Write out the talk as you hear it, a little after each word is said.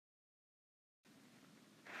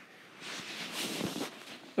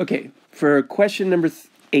Okay, for question number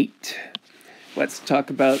 8, let's talk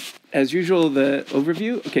about, as usual, the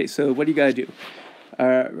overview. Okay, so what do you gotta do? All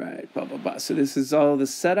right, blah, blah, blah. So this is all the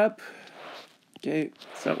setup. Okay,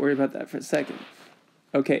 let's not worry about that for a second.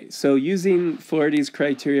 Okay, so using Flority's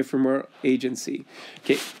criteria for moral agency.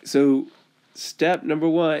 Okay, so step number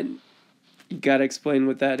 1, you gotta explain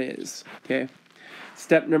what that is. Okay,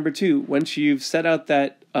 step number 2, once you've set out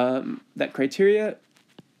that that criteria,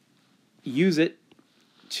 use it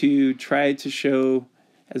to try to show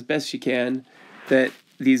as best you can that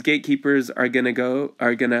these gatekeepers are gonna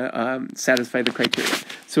satisfy the criteria.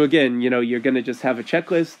 So again, you're gonna just have a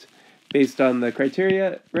checklist based on the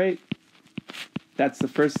criteria, right? That's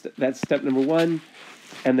step number 1.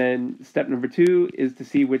 And then step number 2 is to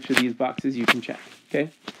see which of these boxes you can check,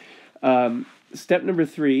 okay? Step number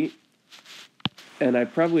 3, and I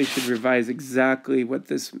probably should revise exactly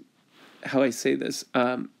how I say this,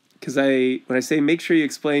 because when I say make sure you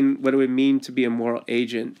explain what it would mean to be a moral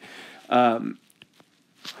agent,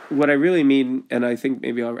 what I really mean, and I think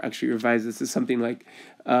maybe I'll actually revise this, is something like,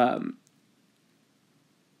 how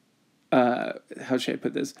should I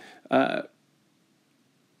put this?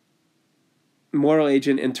 Moral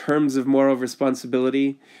agent in terms of moral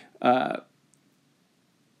responsibility,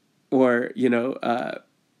 or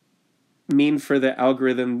mean for the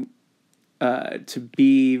algorithm to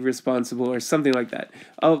be responsible, or something like that.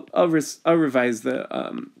 I'll revise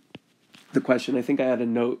the question. I think I had a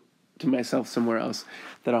note to myself somewhere else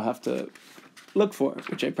that I'll have to look for,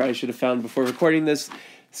 which I probably should have found before recording this.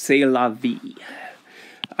 C'est la vie.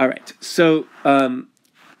 All right, so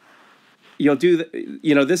you'll do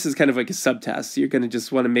this is kind of like a subtask. So you're going to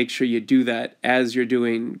just want to make sure you do that as you're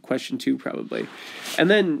doing question 2, probably, and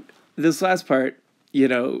then this last part,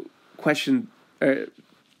 question, I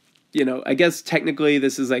guess technically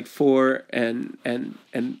this is like 4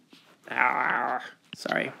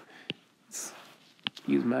 sorry. Let's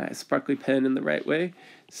use my sparkly pen in the right way.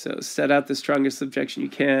 So set out the strongest objection you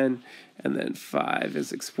can, and then 5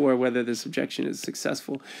 is explore whether this objection is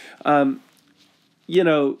successful.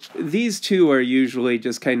 These two are usually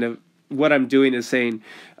just kind of what I'm doing is saying,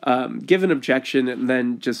 give an objection and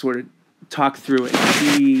then just sort of talk through it,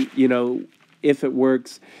 see, if it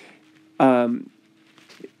works.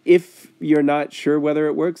 If you're not sure whether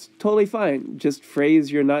it works, totally fine. Just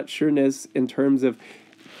phrase your not sureness in terms of,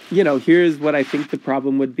 here's what I think the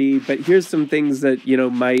problem would be, but here's some things that,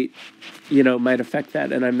 might affect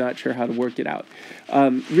that, and I'm not sure how to work it out.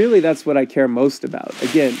 Really, that's what I care most about.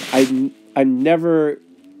 Again, I'm never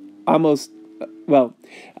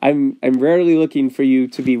I'm rarely looking for you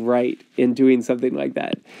to be right in doing something like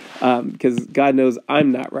that, because God knows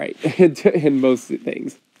I'm not right in most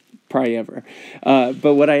things. Probably ever.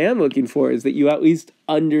 But what I am looking for is that you at least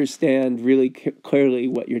understand really clearly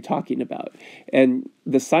what you're talking about. And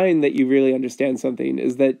the sign that you really understand something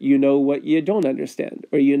is that you know what you don't understand,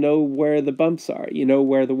 or you know where the bumps are,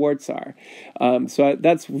 where the warts are.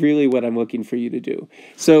 That's really what I'm looking for you to do.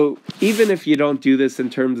 So even if you don't do this in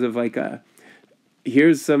terms of like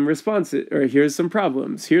here's some responses, or here's some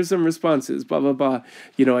problems, here's some responses, blah, blah, blah.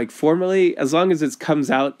 Like formally, as long as it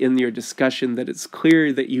comes out in your discussion that it's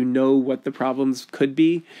clear that you know what the problems could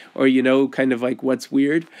be, or kind of like what's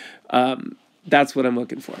weird, that's what I'm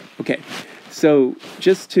looking for. Okay, so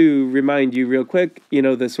just to remind you real quick,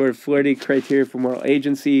 the sort of Flaherty criteria for moral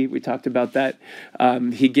agency, we talked about that.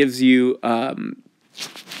 He gives you, what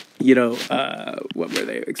were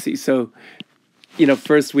they? Let's see, so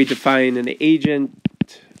first we define an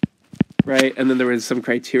agent, right? And then there was some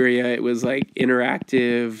criteria. It was like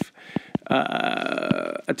interactive,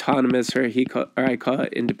 autonomous, or I call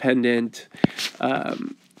it independent,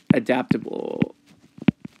 adaptable,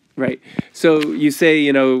 right? So you say,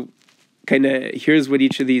 kind of here's what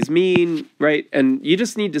each of these mean, right? And you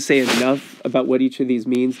just need to say enough about what each of these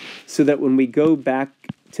means so that when we go back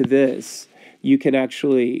to this, you can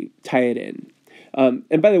actually tie it in.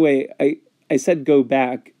 And by the way, I said go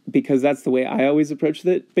back because that's the way I always approach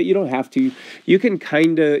it, but you don't have to. You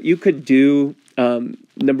could do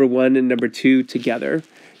number 1 and number 2 together.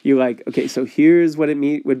 You're like, okay, so here's what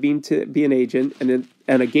it would mean to be an agent, and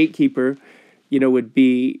a gatekeeper, would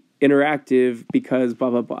be interactive because blah,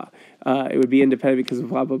 blah, blah. It would be independent because of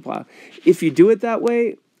blah, blah, blah. If you do it that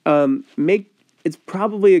way, it's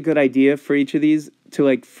probably a good idea for each of these to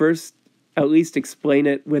like first at least explain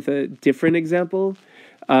it with a different example,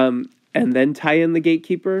 and then tie in the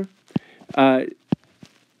gatekeeper.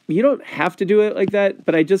 You don't have to do it like that,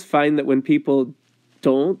 but I just find that when people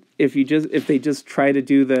don't, if they just try to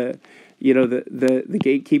do the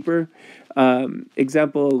gatekeeper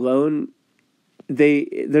example alone,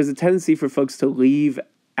 there's a tendency for folks to leave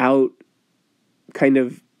out kind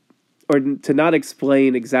of, or to not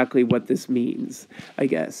explain exactly what this means, I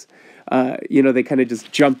guess. They kind of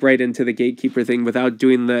just jump right into the gatekeeper thing without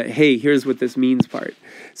doing the, hey, here's what this means part.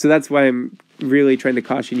 So that's why I'm really trying to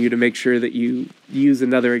caution you to make sure that you use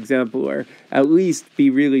another example, or at least be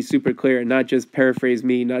really super clear and not just paraphrase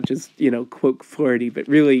me, not just, quote Flaherty, but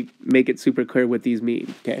really make it super clear what these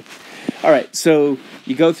mean. Okay. All right. So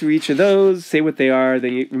you go through each of those, say what they are.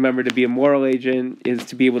 Then you remember to be a moral agent is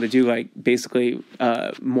to be able to do basically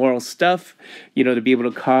moral stuff, to be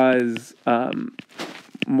able to cause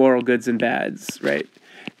moral goods and bads, right?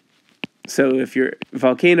 So if your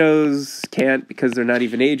volcanoes can't because they're not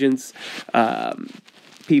even agents,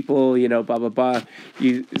 people, blah, blah, blah.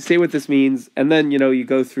 You say what this means, and then, you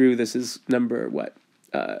go through, this is number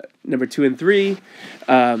 2 and 3.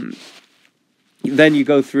 Then you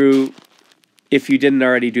go through, if you didn't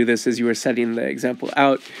already do this as you were setting the example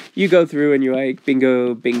out, you go through and you're like,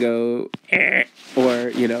 bingo, bingo,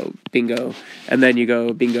 or, bingo, and then you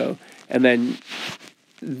go bingo, and then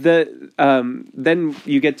then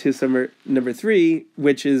you get to number 3,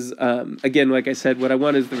 which is, again, like I said, what I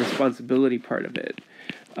want is the responsibility part of it.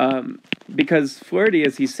 Because Flaherty,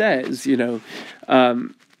 as he says, he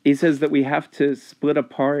says that we have to split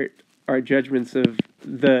apart our judgments of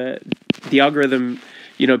the algorithm,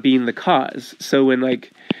 being the cause. So when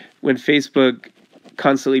Facebook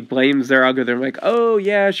constantly blames their algorithm, like, oh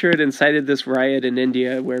yeah, sure, it incited this riot in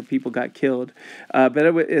India where people got killed, but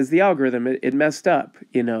it was the algorithm, it messed up,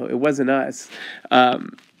 it wasn't us.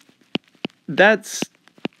 That's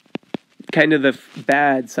kind of the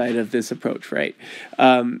bad side of this approach, right?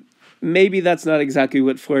 Maybe that's not exactly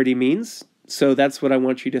what Flaherty means, so that's what I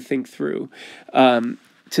want you to think through,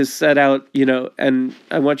 to set out, and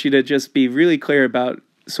I want you to just be really clear about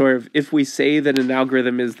sort of, if we say that an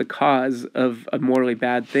algorithm is the cause of a morally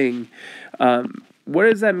bad thing, what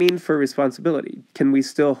does that mean for responsibility? Can we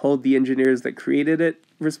still hold the engineers that created it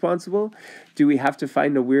responsible? Do we have to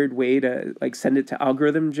find a weird way to send it to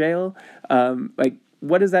algorithm jail?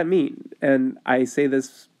 What does that mean? And I say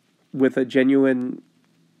this with a genuine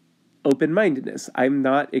open-mindedness. I'm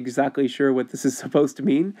not exactly sure what this is supposed to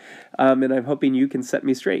mean, and I'm hoping you can set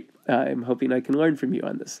me straight. I'm hoping I can learn from you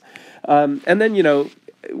on this. And then,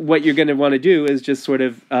 what you're going to want to do is just sort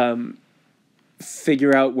of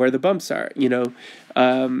figure out where the bumps are.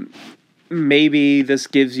 Maybe this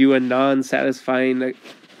gives you a non-satisfying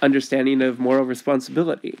understanding of moral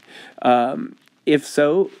responsibility. If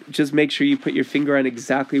so, just make sure you put your finger on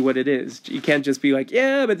exactly what it is. You can't just be like,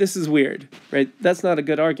 yeah, but this is weird, right? That's not a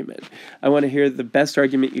good argument. I want to hear the best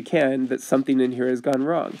argument you can that something in here has gone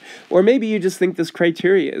wrong. Or maybe you just think this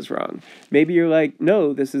criteria is wrong. Maybe you're like,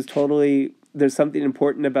 no, this is totally, there's something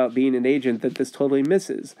important about being an agent that this totally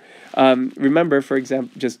misses. Remember, for example,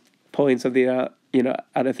 just pulling something out,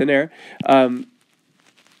 out of thin air,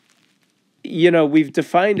 we've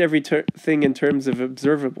defined everything in terms of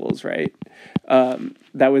observables, right?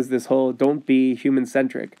 That was this whole don't be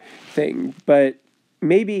human-centric thing. But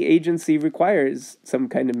maybe agency requires some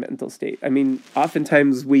kind of mental state. I mean,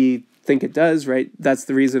 oftentimes we think it does, right? That's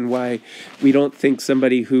the reason why we don't think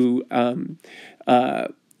somebody who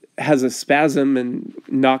has a spasm and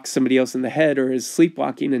knocks somebody else in the head, or is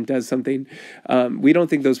sleepwalking and does something, we don't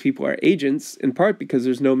think those people are agents, in part because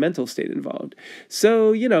there's no mental state involved.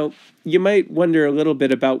 So, you might wonder a little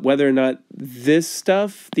bit about whether or not this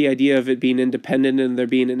stuff, the idea of it being independent and there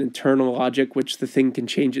being an internal logic which the thing can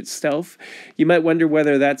change itself, you might wonder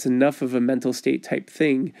whether that's enough of a mental state type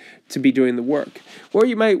thing to be doing the work. Or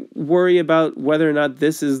you might worry about whether or not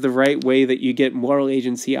this is the right way that you get moral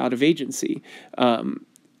agency out of agency.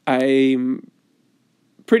 I'm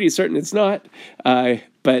pretty certain it's not,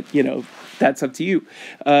 but, that's up to you.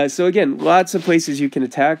 So again, lots of places you can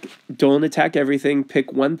attack. Don't attack everything.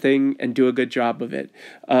 Pick one thing and do a good job of it.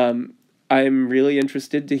 I'm really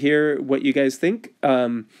interested to hear what you guys think.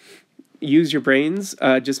 Use your brains.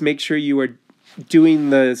 Just make sure you are doing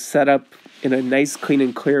the setup in a nice, clean,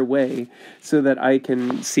 and clear way so that I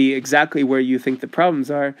can see exactly where you think the problems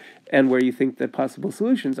are and where you think the possible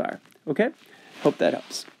solutions are. Okay? Hope that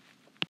helps.